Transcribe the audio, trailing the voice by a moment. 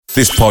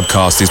This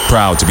podcast is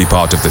proud to be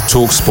part of the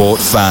TalkSport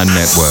Fan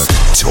Network.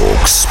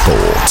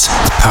 TalkSport.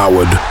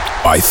 Powered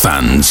by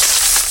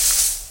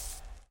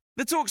fans.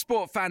 The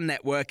TalkSport Fan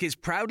Network is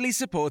proudly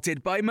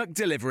supported by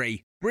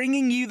McDelivery,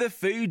 bringing you the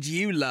food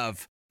you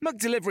love.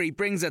 McDelivery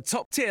brings a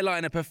top-tier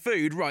lineup of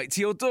food right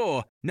to your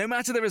door. No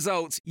matter the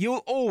result,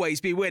 you'll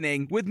always be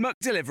winning with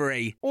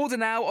McDelivery. Order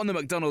now on the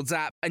McDonald's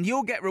app and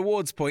you'll get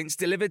rewards points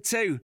delivered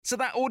too. So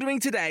that ordering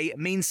today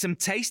means some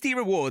tasty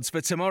rewards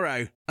for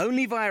tomorrow.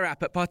 Only via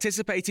app at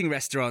participating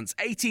restaurants.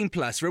 18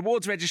 plus.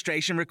 Rewards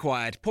registration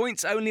required.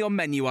 Points only on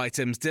menu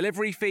items.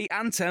 Delivery fee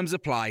and terms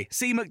apply.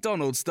 See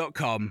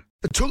mcdonalds.com.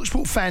 The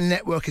TalkSport Fan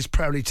Network is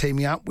proudly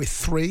teaming up with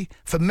 3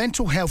 for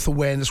Mental Health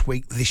Awareness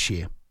Week this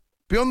year.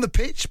 Beyond the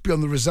pitch,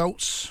 beyond the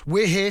results,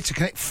 we're here to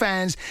connect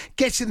fans,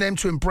 getting them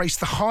to embrace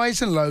the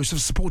highs and lows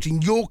of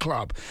supporting your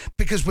club,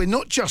 because we're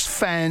not just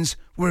fans,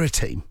 we're a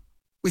team.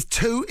 With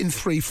 2 in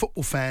 3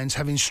 football fans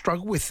having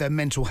struggled with their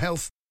mental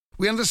health,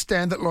 we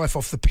understand that life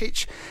off the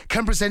pitch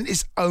can present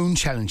its own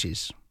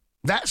challenges.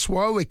 That's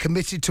why we're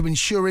committed to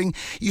ensuring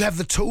you have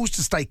the tools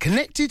to stay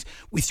connected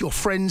with your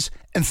friends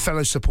and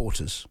fellow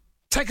supporters.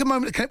 Take a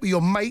moment to connect with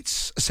your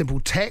mates. A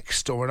simple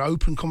text or an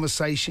open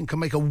conversation can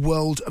make a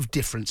world of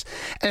difference.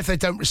 And if they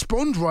don't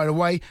respond right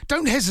away,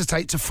 don't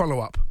hesitate to follow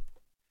up.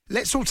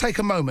 Let's all take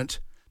a moment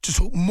to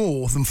talk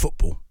more than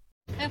football.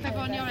 I hope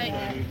everyone, you're right.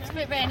 It's a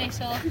bit rainy,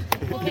 so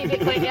we'll keep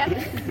it quick, yeah?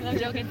 I'm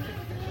joking.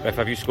 Beth,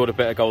 have you scored a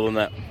better goal than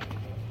that?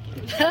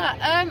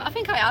 I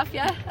think I have,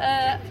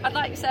 yeah. I'd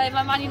like to say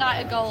my Man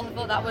United goal, I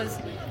thought that was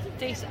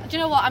decent. Do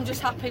you know what? I'm just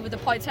happy with the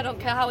points. I don't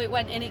care how it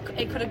went in. It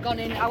could have gone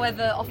in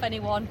however off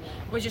anyone.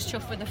 We're just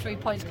chuffed with the 3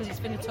 points because it's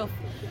been a tough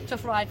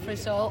ride for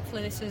us. So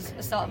hopefully this is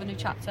the start of a new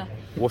chapter.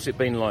 What's it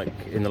been like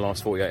in the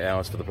last 48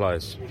 hours for the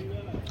players?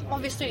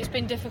 Obviously it's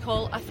been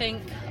difficult. I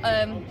think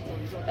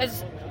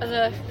as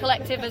a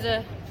collective, as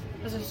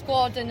a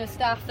squad and a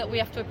staff, that we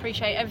have to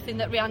appreciate everything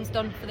that Rianne's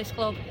done for this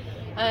club.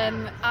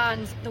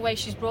 And the way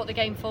she's brought the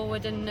game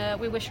forward, and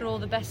we wish her all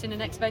the best in the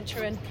next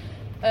venture. And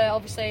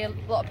obviously a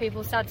lot of people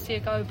are sad to see her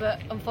go,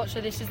 but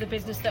unfortunately this is the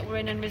business that we're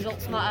in and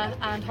results matter.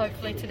 And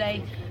hopefully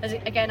today,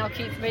 again, I'll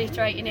keep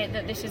reiterating it,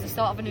 that this is the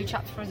start of a new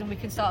chapter for us and we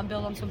can start and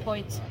build on some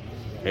points.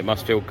 It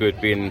must feel good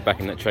being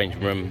back in that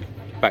changing room,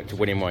 back to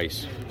winning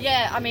ways.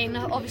 Yeah, I mean,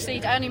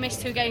 obviously I only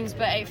missed 2 games,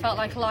 but it felt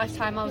like a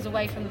lifetime I was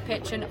away from the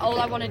pitch, and all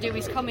I want to do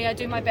is come here,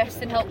 do my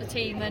best and help the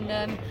team.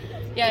 And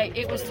yeah,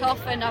 it was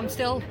tough, and I'm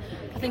still,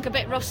 I think, a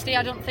bit rusty.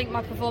 I don't think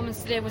my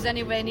performance today was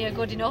anywhere near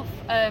good enough.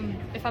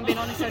 If I'm being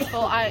honest, I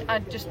thought I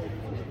just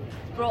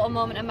brought a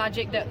moment of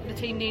magic that the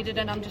team needed,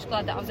 and I'm just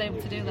glad that I was able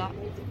to do that.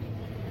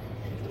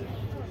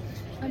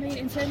 I mean,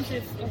 in terms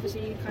of,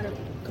 obviously, you kind of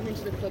come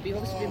into the club, you've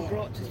obviously been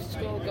brought to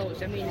score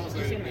goals. I mean, it's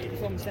a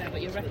performance there, but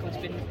your record's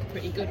been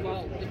pretty good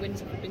while the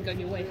wins have been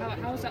going your way. How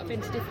has that been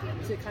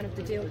to kind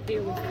of deal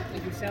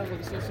with yourself?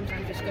 Obviously,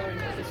 sometimes you're scoring,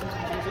 but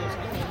sometimes the results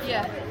aren't.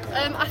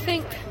 Yeah, I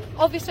think,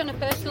 obviously on a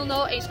personal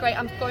note, it's great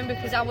I'm going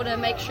because I want to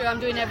make sure I'm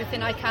doing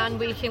everything I can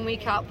week in,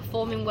 week out,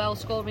 performing well,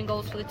 scoring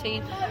goals for the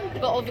team.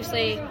 But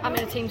obviously, I'm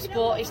in a team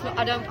sport.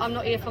 I'm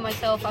not here for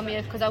myself. I'm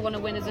here because I want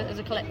to win as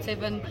a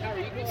collective, and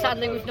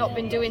sadly we've not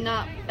been doing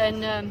that.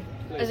 And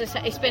as I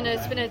said, it's been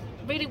a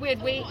really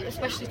weird week,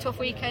 especially tough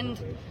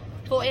weekend,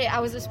 48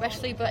 hours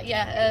especially. But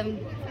yeah,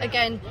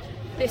 again,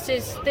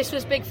 this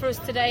was big for us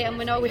today, and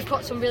we know we've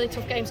got some really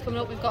tough games coming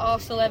up. We've got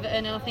Arsenal,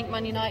 Everton, and I think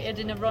Man United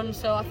in a run.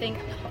 So I think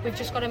we've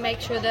just got to make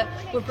sure that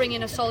we're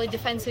bringing a solid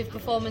defensive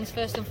performance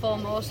first and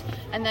foremost,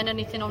 and then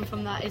anything on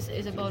from that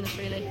is a bonus,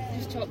 really.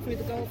 Just talk through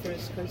the goal for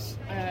us, because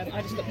I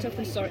just looked up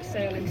and saw it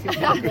sailing.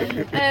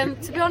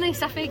 To be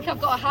honest, I think I've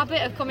got a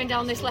habit of coming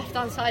down this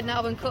left-hand side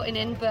now and cutting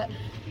in, but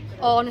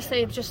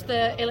honestly, just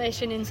the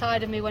elation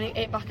inside of me when it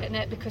hit back at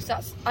net, because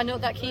I know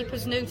that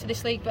keeper's new to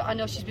this league, but I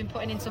know she's been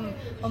putting in some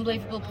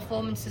unbelievable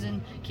performances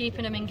and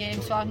keeping them in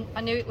games, so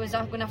I knew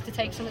I'm going to have to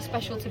take something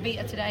special to beat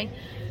her today.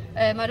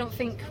 I don't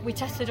think we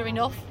tested her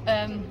enough,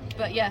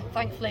 but yeah,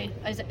 thankfully,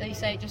 as you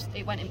say,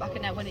 it went in back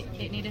at net when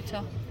it needed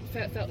to.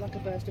 Felt like a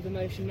burst of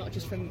emotion, not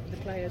just from the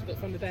players but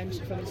from the bench,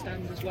 from the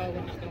stands as well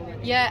when that goal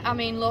went. Yeah, I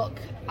mean, look,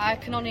 I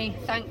can only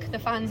thank the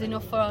fans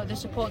enough for the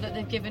support that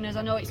they've given us.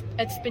 I know it's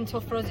been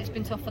tough for us, it's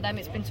been tough for them,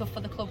 it's been tough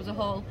for the club as a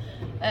whole,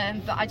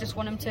 but I just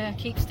want them to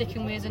keep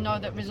sticking with us and know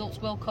that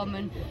results will come,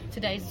 and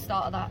today's the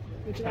start of that.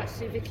 Would you like to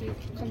see Vicky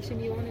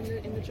continue on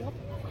in the job?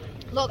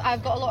 Look,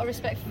 I've got a lot of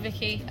respect for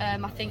Vicky. I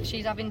think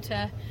she's been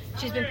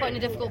put in a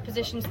difficult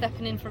position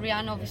stepping in for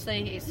Rianne.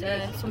 Obviously, it's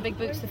some big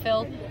boots to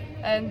fill,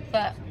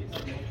 but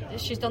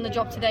she's done the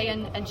job today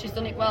and she's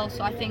done it well.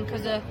 So I think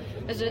as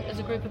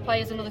a group of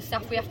players and other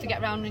staff, we have to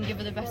get around and give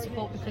her the best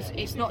support, because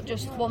it's not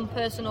just one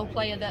person or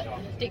player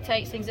that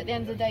dictates things. At the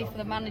end of the day, for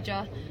the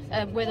manager,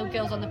 we're the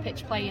girls on the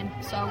pitch playing.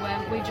 So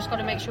we've just got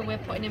to make sure we're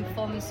putting in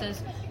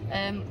performances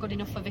good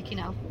enough for Vicky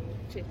now.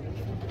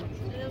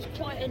 There was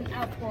quite an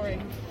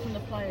outpouring from the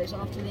players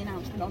after the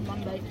announcement on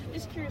Monday.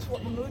 Just curious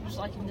what the mood was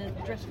like in the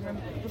dressing room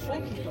before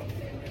kick-off.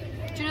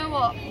 Do you know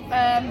what?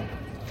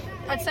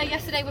 I'd say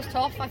yesterday was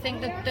tough. I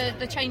think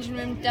the changing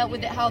room dealt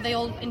with it how they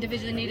all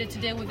individually needed to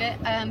deal with it.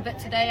 But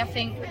today, I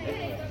think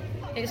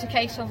it's a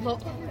case of,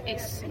 look,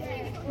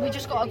 we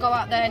just got to go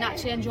out there and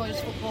actually enjoy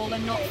this football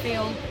and not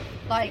feel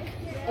like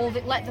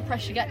let the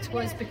pressure get to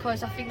us,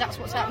 because I think that's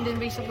what's happened in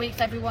recent weeks.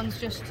 Everyone's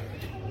just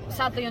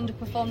sadly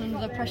underperformed under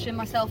the pressure,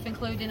 myself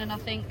including, and I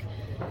think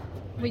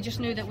we just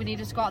knew that we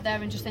needed to go out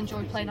there and just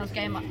enjoy playing our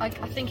game. I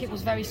think it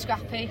was very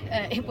scrappy.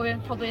 It was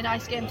probably a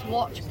nice game to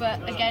watch,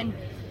 but again,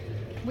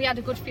 we had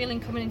a good feeling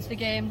coming into the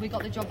game. We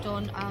got the job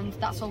done, and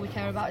that's all we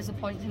care about is the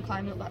points and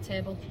climbing up that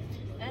table.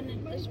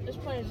 And as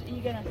players, are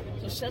you going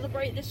to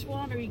celebrate this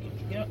one,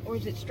 or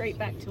is it straight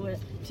back to it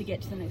to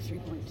get to the next 3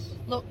 points?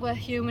 Look, we're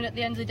human at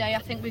the end of the day. I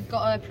think we've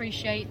got to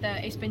appreciate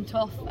that it's been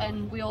tough,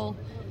 and we all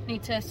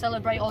need to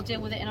celebrate or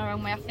deal with it in our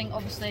own way. I think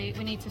obviously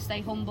we need to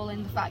stay humble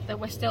in the fact that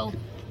we're still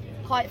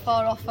quite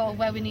far off of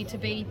where we need to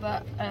be,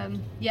 but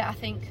I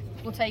think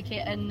we'll take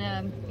it,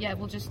 and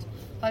we'll just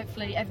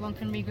hopefully everyone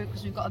can regroup,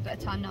 because we've got a bit of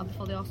time now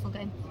before the Arsenal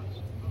game.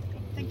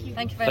 Thank you.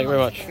 Thank you very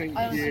much.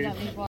 I honestly don't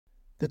need one.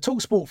 The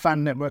TalkSport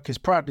Fan Network is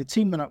proudly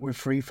teaming up with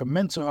Free for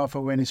Mental Health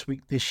Awareness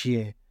Week this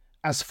year.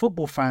 As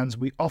football fans,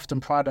 we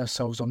often pride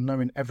ourselves on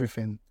knowing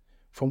everything,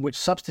 from which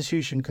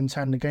substitution can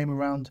turn the game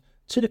around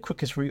to the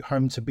quickest route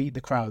home to beat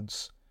the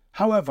crowds.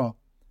 However,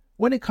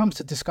 when it comes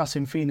to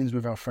discussing feelings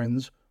with our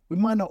friends, we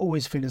might not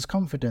always feel as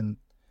confident.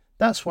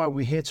 That's why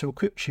we're here to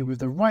equip you with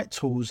the right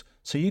tools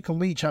so you can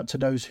reach out to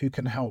those who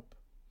can help.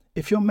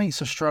 If your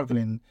mates are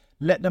struggling,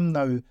 let them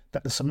know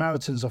that the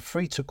Samaritans are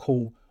free to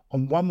call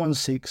on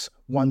 116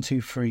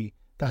 123.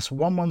 That's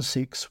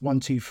 116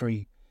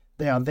 123.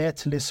 They are there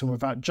to listen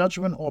without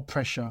judgment or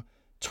pressure,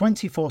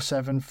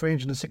 24/7,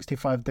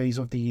 365 days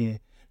of the year.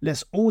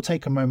 Let's all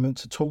take a moment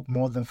to talk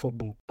more than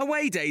football.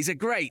 Away days are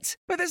great,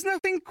 but there's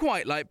nothing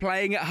quite like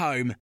playing at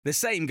home. The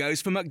same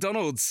goes for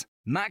McDonald's.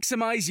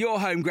 Maximise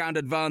your home ground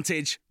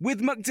advantage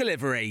with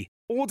McDelivery.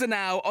 Order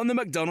now on the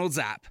McDonald's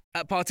app.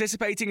 At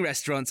participating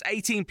restaurants,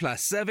 18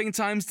 plus, serving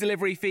times,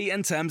 delivery fee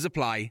and terms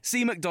apply.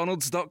 See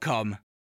mcdonalds.com.